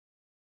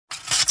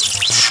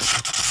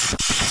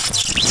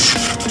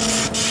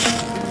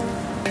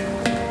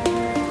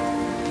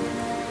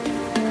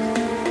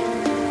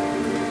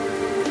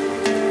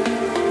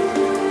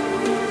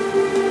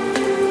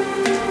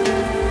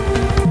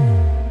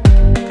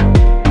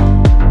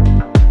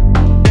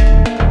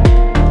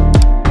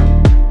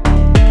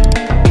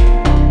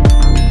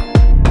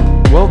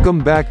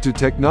Welcome back to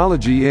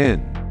Technology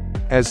In.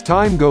 As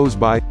time goes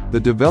by, the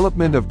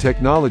development of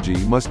technology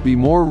must be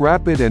more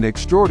rapid and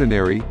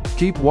extraordinary.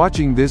 Keep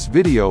watching this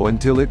video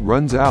until it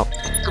runs out.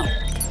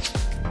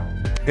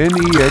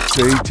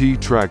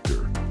 Nexat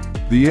Tractor.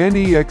 The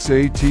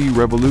Nexat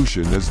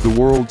revolution is the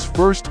world's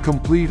first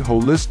complete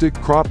holistic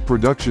crop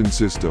production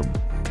system.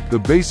 The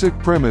basic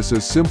premise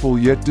is simple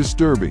yet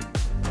disturbing.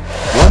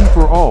 One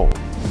for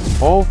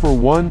all for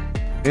one.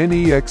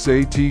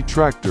 Nexat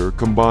Tractor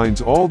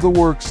combines all the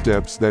work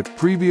steps that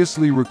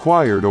previously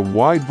required a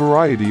wide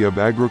variety of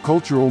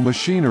agricultural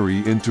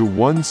machinery into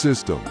one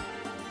system.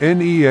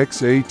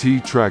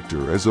 Nexat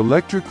Tractor is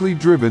electrically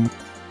driven.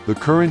 The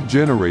current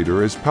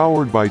generator is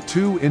powered by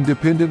two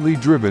independently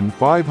driven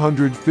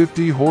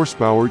 550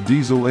 horsepower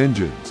diesel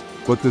engines,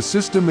 but the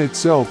system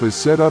itself is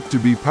set up to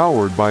be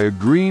powered by a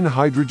green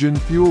hydrogen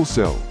fuel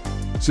cell.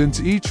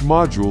 Since each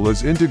module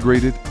is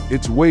integrated,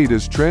 its weight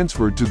is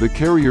transferred to the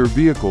carrier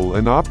vehicle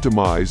and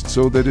optimized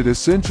so that it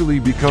essentially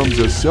becomes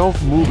a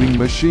self-moving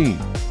machine.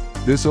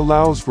 This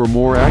allows for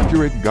more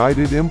accurate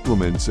guided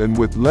implements and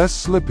with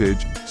less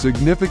slippage,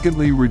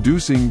 significantly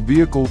reducing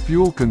vehicle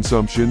fuel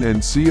consumption and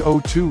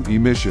CO2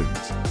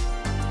 emissions.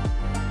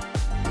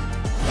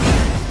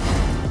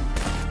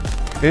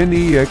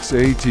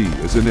 Nexat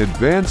is an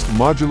advanced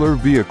modular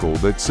vehicle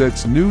that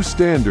sets new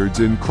standards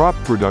in crop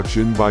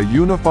production by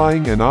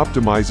unifying and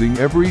optimizing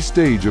every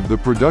stage of the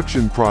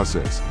production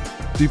process.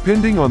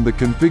 Depending on the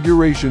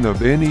configuration of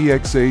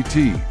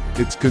Nexat,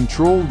 its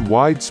controlled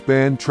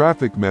wide-span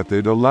traffic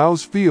method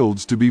allows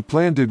fields to be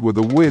planted with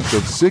a width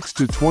of 6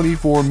 to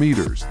 24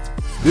 meters.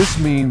 This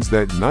means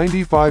that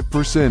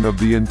 95% of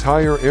the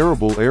entire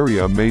arable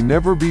area may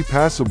never be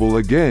passable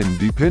again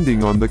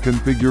depending on the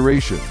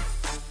configuration.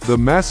 The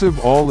massive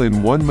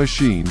all-in-one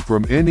machine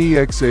from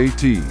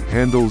Nexat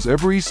handles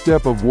every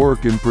step of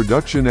work in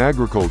production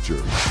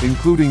agriculture,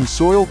 including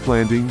soil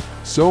planting,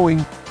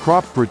 sowing,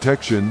 crop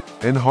protection,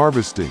 and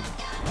harvesting.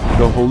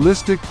 The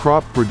holistic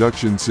crop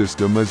production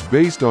system is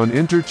based on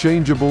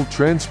interchangeable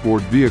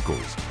transport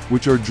vehicles,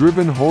 which are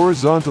driven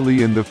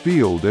horizontally in the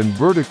field and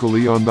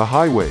vertically on the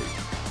highway.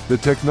 The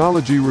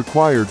technology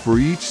required for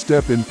each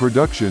step in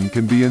production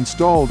can be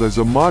installed as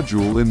a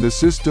module in the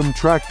system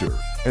tractor,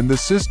 and the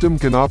system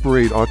can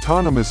operate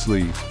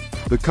autonomously.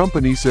 The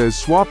company says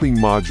swapping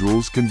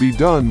modules can be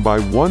done by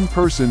one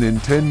person in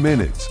 10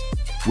 minutes.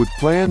 With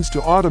plans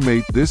to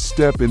automate this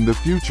step in the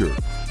future,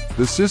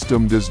 the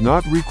system does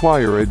not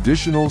require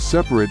additional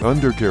separate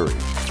undercarriage.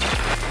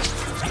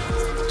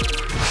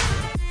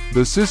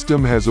 The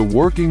system has a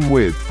working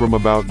width from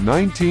about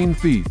 19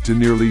 feet to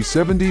nearly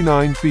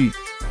 79 feet.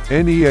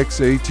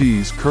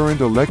 Nexat's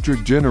current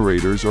electric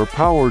generators are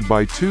powered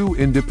by two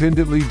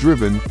independently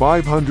driven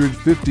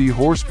 550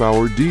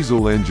 horsepower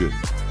diesel engines,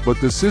 but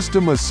the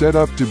system is set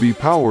up to be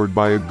powered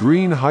by a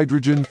green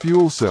hydrogen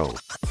fuel cell.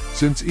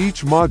 Since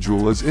each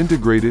module is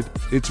integrated,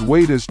 its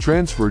weight is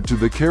transferred to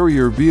the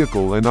carrier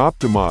vehicle and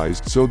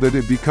optimized so that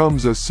it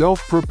becomes a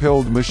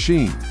self-propelled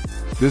machine.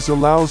 This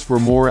allows for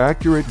more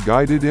accurate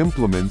guided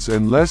implements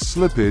and less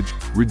slippage,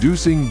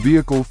 reducing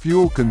vehicle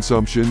fuel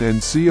consumption and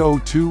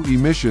CO2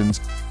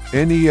 emissions.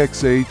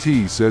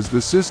 Nexat says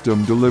the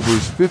system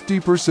delivers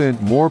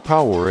 50% more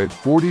power at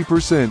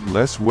 40%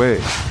 less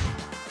weight.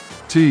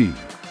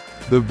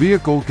 The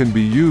vehicle can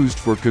be used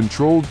for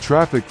controlled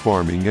traffic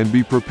farming and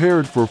be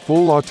prepared for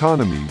full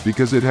autonomy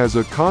because it has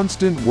a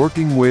constant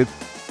working width.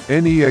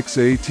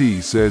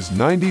 Nexat says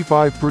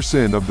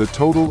 95% of the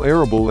total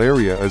arable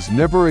area is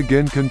never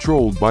again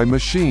controlled by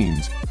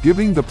machines,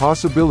 giving the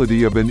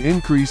possibility of an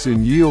increase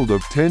in yield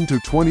of 10 to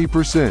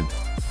 20%.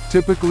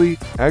 Typically,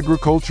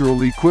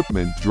 agricultural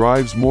equipment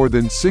drives more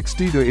than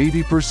 60 to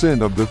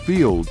 80% of the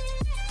field.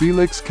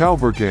 Felix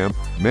Calverkamp,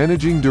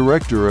 managing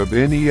director of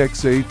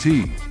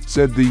Nexat,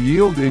 said the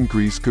yield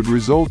increase could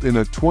result in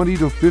a 20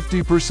 to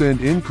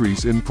 50%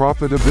 increase in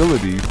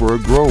profitability for a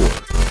grower.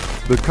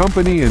 The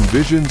company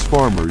envisions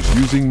farmers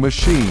using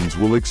machines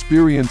will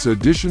experience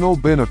additional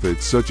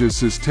benefits such as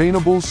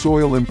sustainable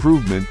soil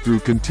improvement through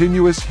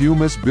continuous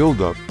humus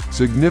buildup,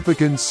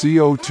 significant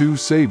CO2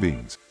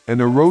 savings,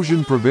 and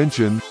erosion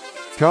prevention.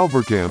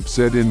 Calverkamp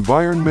said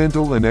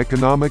environmental and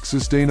economic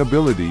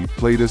sustainability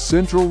played a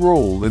central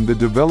role in the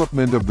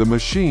development of the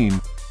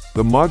machine.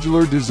 The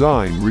modular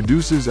design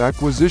reduces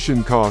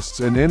acquisition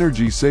costs and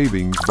energy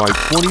savings by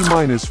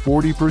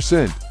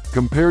 20–40%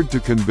 compared to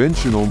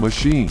conventional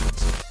machines.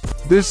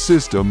 This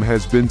system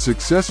has been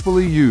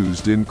successfully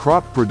used in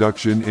crop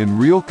production in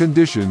real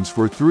conditions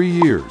for 3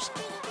 years.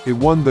 It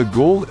won the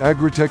Gold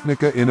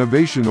Agritechnica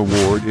Innovation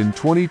Award in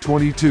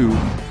 2022.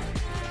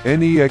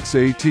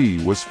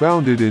 Nexat was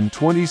founded in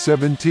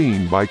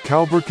 2017 by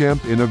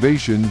Calverkamp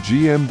Innovation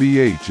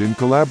GmbH in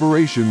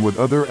collaboration with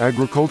other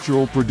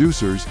agricultural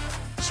producers.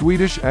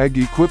 Swedish ag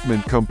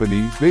equipment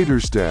company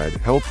Vaderstad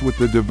helped with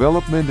the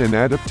development and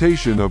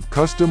adaptation of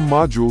custom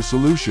module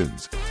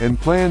solutions, and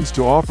plans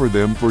to offer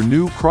them for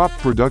new crop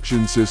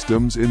production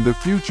systems in the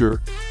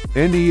future.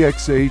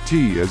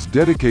 Nexat is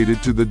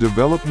dedicated to the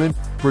development,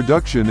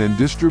 production and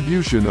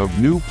distribution of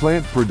new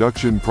plant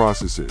production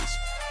processes.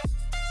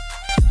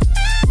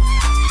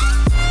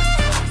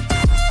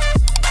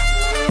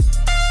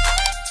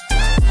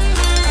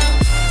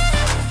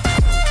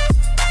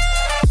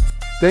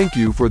 Thank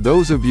you for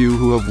those of you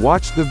who have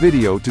watched the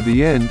video to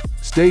the end.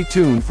 Stay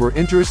tuned for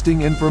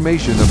interesting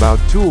information about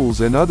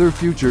tools and other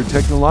future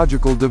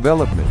technological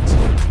developments.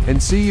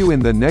 And see you in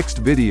the next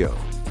video.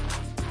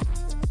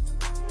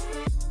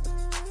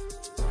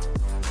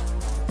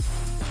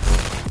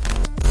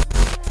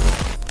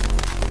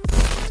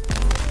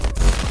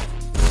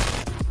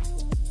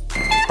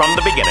 From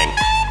the beginning.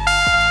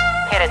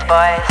 Hit it,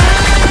 boys.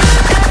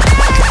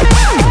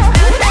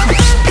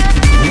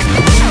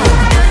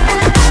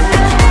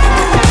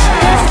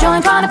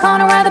 Joint on a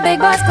corner where the big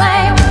boys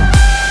play.